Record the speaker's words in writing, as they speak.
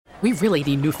We really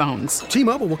need new phones.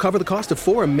 T-Mobile will cover the cost of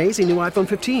 4 amazing new iPhone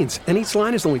 15s, and each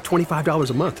line is only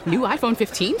 $25 a month. New iPhone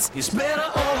 15s? It's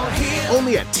better over here.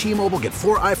 Only at T-Mobile, get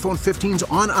 4 iPhone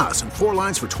 15s on us and 4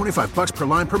 lines for $25 per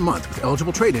line per month with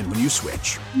eligible trade-in when you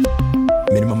switch.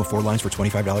 Minimum of 4 lines for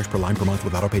 $25 per line per month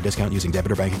with autopay discount using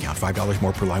debit or bank account. $5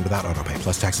 more per line without autopay,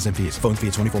 plus taxes and fees. Phone fee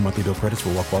at 24 monthly bill credits for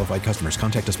well-qualified customers.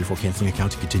 Contact us before canceling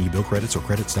account to continue bill credits or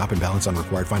credit stop and balance on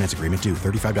required finance agreement due.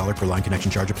 $35 per line connection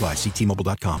charge applies. See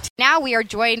T-Mobile.com. Now we are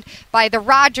joined by the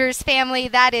Rogers family.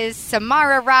 That is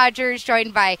Samara Rogers,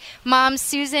 joined by mom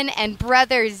Susan and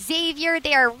brother Xavier.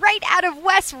 They are right out of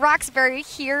West Roxbury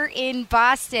here in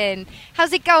Boston.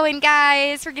 How's it going,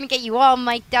 guys? We're going to get you all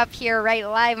mic'd up here right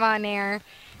live on air.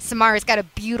 Samara's got a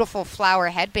beautiful flower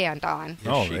headband on.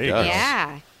 Oh, there you go.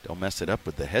 Yeah. Don't mess it up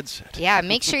with the headset. Yeah,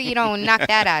 make sure you don't knock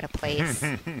that out of place. All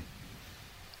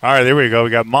right, there we go. We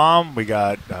got mom, we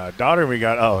got daughter, we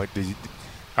got, all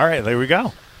right, there we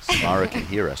go. Samara can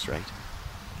hear us, right?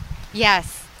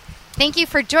 Yes. Thank you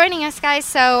for joining us, guys.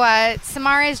 So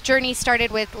Samara's journey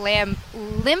started with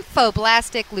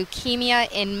lymphoblastic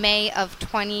leukemia in May of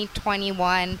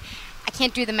 2021. I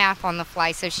can't do the math on the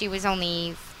fly, so she was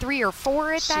only 3 or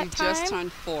 4 at that time? She just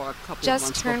turned 4 a couple of months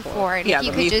Just turned before. 4. And Yeah, if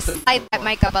you but could we just put- slide that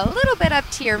mic up a little bit up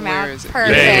to your Where mouth. is it?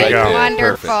 Perfect. There you go.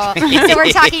 Wonderful. Perfect. So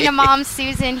we're talking to Mom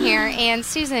Susan here. And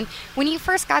Susan, when you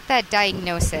first got that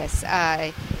diagnosis,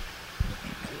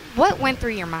 what went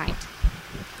through your mind?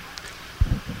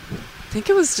 I think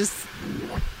it was just,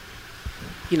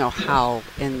 how,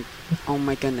 and oh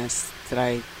my goodness, did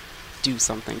I do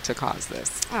something to cause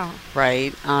this? Oh.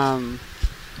 Right?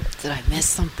 Did I miss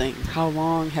something? How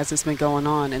long has this been going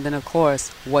on? And then, of course,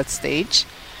 what stage?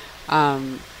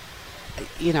 It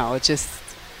just,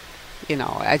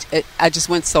 I just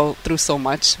went through so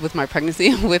much with my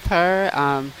pregnancy with her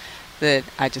that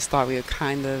I just thought we were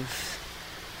kind of,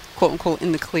 quote unquote,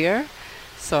 in the clear.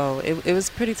 So it was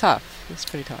pretty tough. It was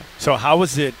pretty tough. So how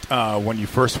was it when you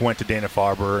first went to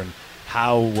Dana-Farber, and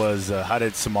how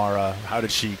did Samara, how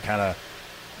did she kind of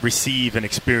receive and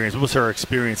experience? What was her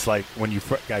experience like when you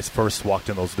guys first walked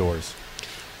in those doors?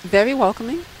 Very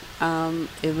welcoming.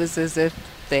 It was as if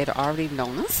they'd already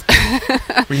known us.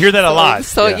 We hear that a lot.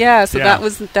 So that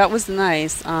was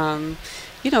nice.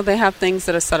 They have things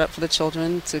that are set up for the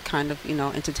children to kind of,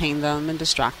 entertain them and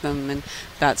distract them and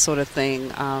that sort of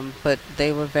thing. But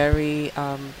they were very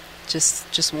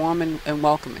just warm and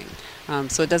welcoming.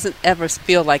 So it doesn't ever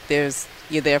feel like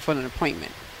you're there for an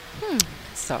appointment.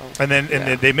 So and then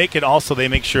they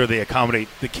make sure they accommodate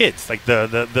the kids, like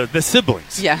the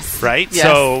siblings. Yes. Right? Yes.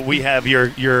 So we have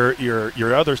your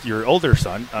older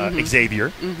son, Xavier.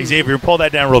 Mm-hmm. Xavier, pull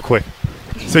that down real quick.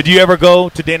 So do you ever go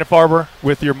to Dana-Farber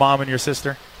with your mom and your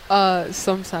sister?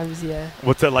 Sometimes, yeah.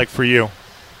 What's that like for you?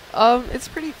 It's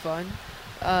pretty fun.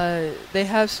 They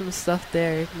have some stuff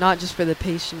there, not just for the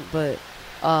patient, but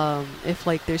if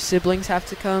like their siblings have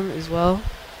to come as well.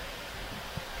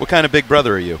 What kind of big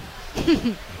brother are you?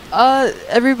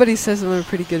 Everybody says I'm a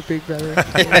pretty good big brother.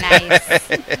 Nice.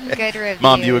 Good review.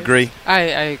 Mom, do you agree? I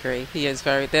agree. He is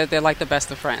they're like the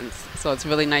best of friends. So it's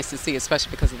really nice to see,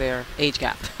 especially because of their age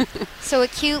gap. So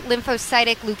acute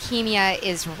lymphocytic leukemia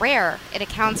is rare. It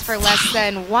accounts for less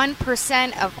than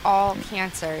 1% of all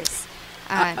cancers.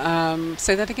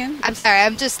 Say that again? I'm sorry.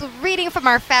 I'm just reading from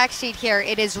our fact sheet here.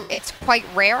 It's quite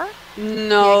rare.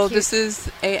 No, this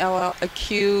is ALL,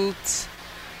 acute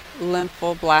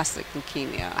lymphoblastic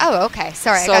leukemia. Oh, okay.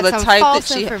 Sorry, So I the got some type false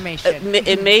that she, information.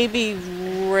 it may be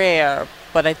rare,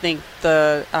 but I think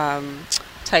the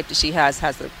type that she has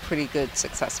a pretty good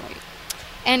success rate.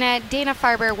 And at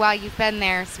Dana-Farber, while you've been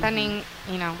there, spending,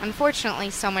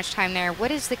 unfortunately so much time there, what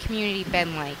has the community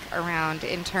been like around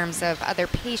in terms of other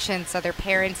patients, other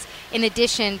parents, in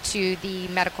addition to the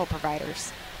medical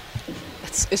providers?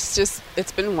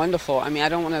 It's been wonderful. I mean, I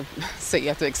don't want to say you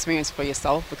have to experience for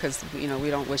yourself because, we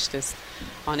don't wish this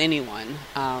on anyone.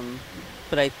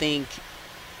 But I think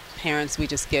parents, we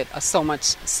just get so much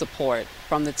support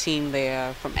from the team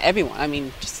there, from everyone. I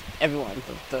mean, just everyone,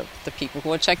 the people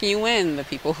who are checking you in, the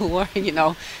people who are,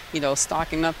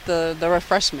 stocking up the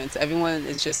refreshments. Everyone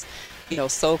is just,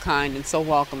 so kind and so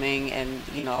welcoming and,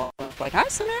 like, hi,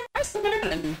 Samara,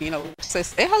 and, say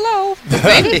hello.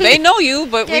 They know you,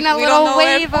 but we Getting a don't little know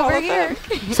wave all over of them.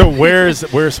 here. So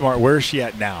where's Smart? Where is she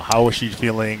at now? How is she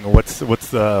feeling? What's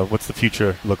the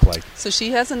future look like? So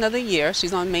she has another year.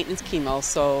 She's on maintenance chemo.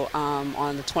 So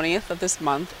on the 20th of this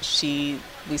month,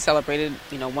 we celebrated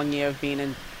 1 year of being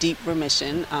in deep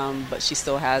remission, but she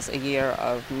still has a year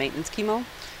of maintenance chemo.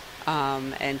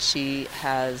 And she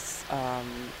has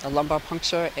a lumbar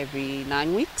puncture every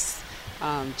 9 weeks,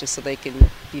 just so they can,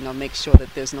 make sure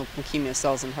that there's no leukemia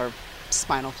cells in her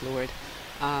spinal fluid.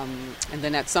 And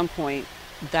then at some point,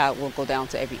 that will go down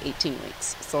to every 18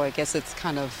 weeks. So I guess it's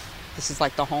kind of, this is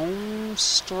like the home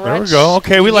stretch. There we go.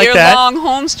 Okay, we like that. Year-long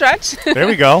home stretch. There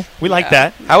we go. We like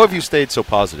that. How have you stayed so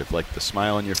positive? Like the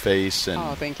smile on your face, and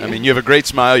Oh, thank you. I mean, you have a great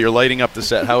smile. You're lighting up the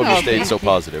set. How have you stayed so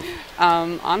positive?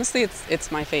 Honestly,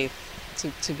 it's my faith.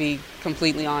 To be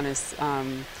completely honest,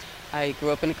 I grew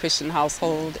up in a Christian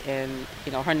household, and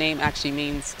her name actually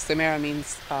means, Samara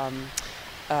means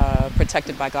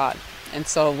protected by God. And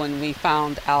so when we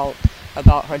found out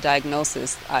about her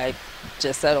diagnosis, I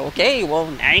just said, okay,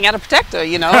 well, now you got to protect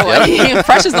her,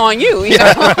 pressure's on you, because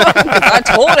I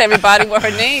told everybody what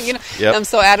her name, Yep. I'm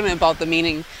so adamant about the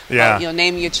meaning Yeah. of,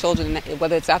 naming your children,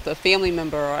 whether it's after a family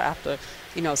member or after,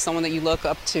 someone that you look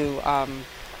up to.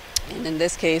 And in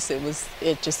this case,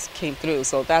 it just came through.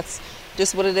 So that's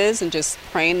just what it is, and just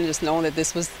praying and just knowing that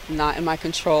this was not in my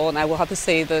control. And I will have to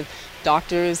say the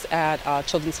doctors at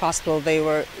Children's Hospital, they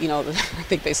were, I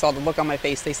think they saw the look on my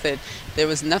face. They said there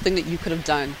was nothing that you could have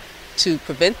done to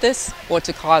prevent this or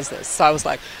to cause this. So I was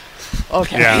like,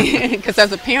 okay. Because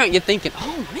as a parent, you're thinking,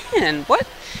 oh man,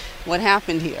 what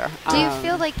happened here? Do you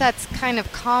feel like that's kind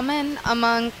of common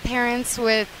among parents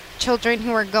with children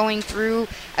who are going through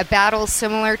a battle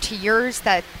similar to yours,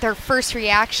 that their first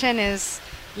reaction is,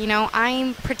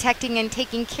 I'm protecting and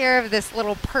taking care of this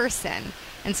little person,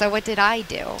 and so what did I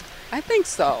do? I think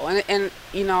so, and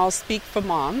I'll speak for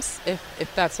moms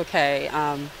if that's okay.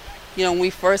 When we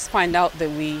first find out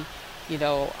that we,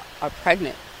 are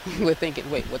pregnant, we're thinking,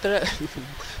 wait, what did I?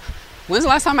 When's the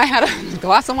last time I had a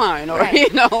glass of wine? Or,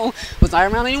 Right. Was I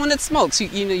around anyone that smokes?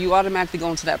 You automatically go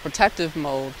into that protective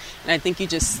mode. And I think you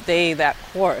just stay that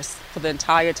course for the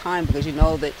entire time, because you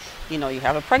know that, you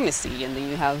have a pregnancy, and then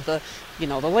you have the,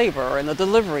 the labor and the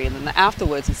delivery and then the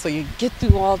afterwards. And so you get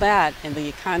through all that, and then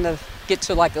you kind of get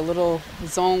to like a little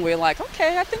zone where you're like,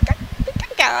 okay, I think I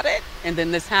got it. And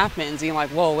then this happens, and you're like,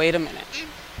 whoa, wait a minute.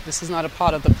 This is not a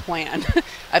part of the plan.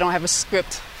 I don't have a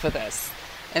script for this.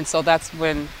 And so that's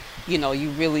when, you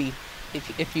really,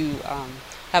 if you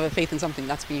have a faith in something,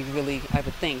 that's when you really, I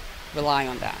would think, rely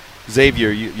on that. Xavier,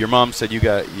 your mom said you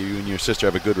and your sister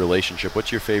have a good relationship.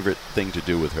 What's your favorite thing to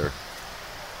do with her?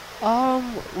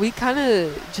 We kind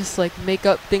of just like make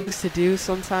up things to do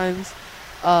sometimes.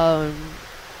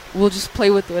 We'll just play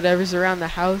with whatever's around the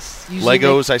house. Usually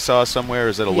Legos I saw somewhere.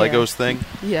 Is that a Legos thing?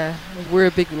 Yeah, we're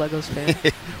a big Legos fan.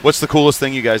 What's the coolest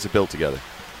thing you guys have built together?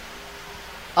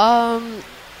 I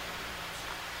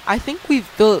think we've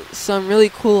built some really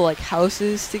cool like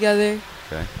houses together.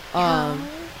 Okay.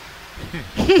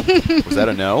 Was that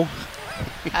a no?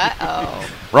 Uh-oh.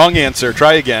 Wrong answer.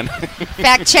 Try again.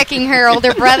 Fact checking her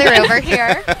older brother over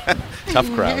here.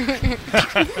 Tough crowd.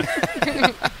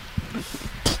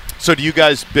 So do you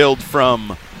guys build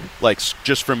from,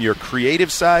 just from your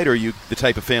creative side, or are you the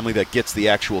type of family that gets the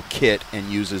actual kit and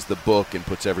uses the book and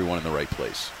puts everyone in the right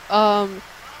place?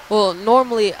 Well,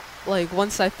 normally,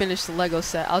 once I finish the Lego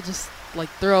set, I'll just,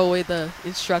 throw away the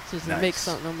instructions and make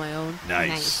something on my own.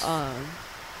 Nice.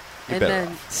 And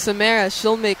then Samara,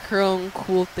 she'll make her own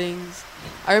cool things.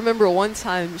 I remember one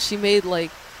time she made,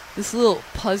 this little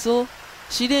puzzle.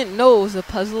 She didn't know it was a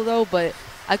puzzle, though, but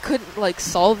I couldn't,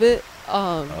 solve it.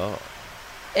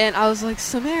 And I was like,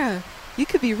 Samara, you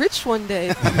could be rich one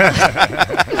day.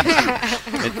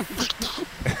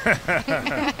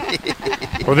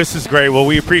 Well, this is great. Well,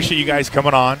 we appreciate you guys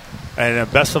coming on, and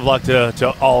best of luck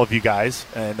to all of you guys.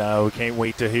 And we can't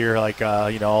wait to hear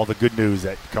all the good news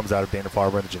that comes out of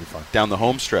Dana-Farber and the Jimmy Fund down the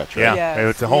home stretch. Right? Yeah,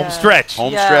 it's a home stretch.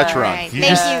 Home stretch run. Right. Thank you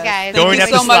guys.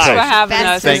 Thank you so much for having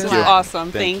us. Thank This you. was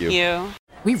awesome. Thank Thank you.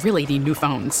 We really need new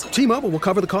phones. T-Mobile will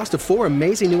cover the cost of 4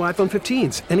 amazing new iPhone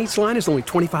 15s, and each line is only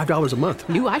 $25 a month.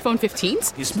 New iPhone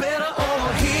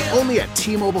 15s? Only at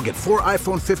T-Mobile, get 4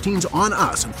 iPhone 15s on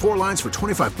us and 4 lines for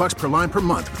 $25 per line per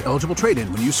month with eligible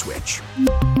trade-in when you switch.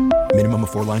 Minimum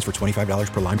of 4 lines for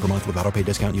 $25 per line per month with autopay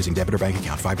discount using debit or bank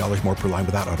account. $5 more per line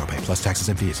without autopay, plus taxes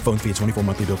and fees. Phone fee at 24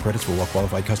 monthly bill credits for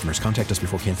well-qualified customers. Contact us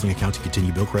before canceling account to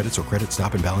continue bill credits or credit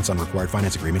stop and balance on required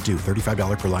finance agreement due.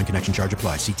 $35 per line connection charge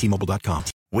applies. See T-Mobile.com.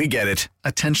 We get it.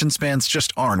 Attention spans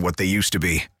just aren't what they used to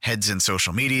be. Heads in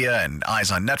social media and eyes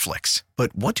on Netflix.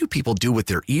 But what do people do with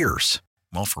their ears?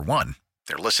 Well, for one,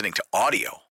 they're listening to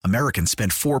audio. Americans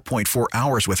spend 4.4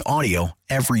 hours with audio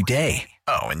every day.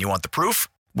 Oh, and you want the proof?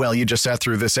 Well, you just sat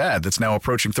through this ad that's now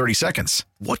approaching 30 seconds.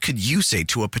 What could you say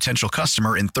to a potential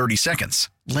customer in 30 seconds?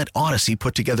 Let Odyssey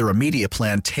put together a media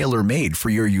plan tailor-made for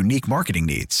your unique marketing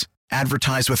needs.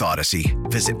 Advertise with Odyssey.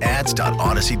 Visit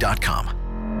ads.odyssey.com.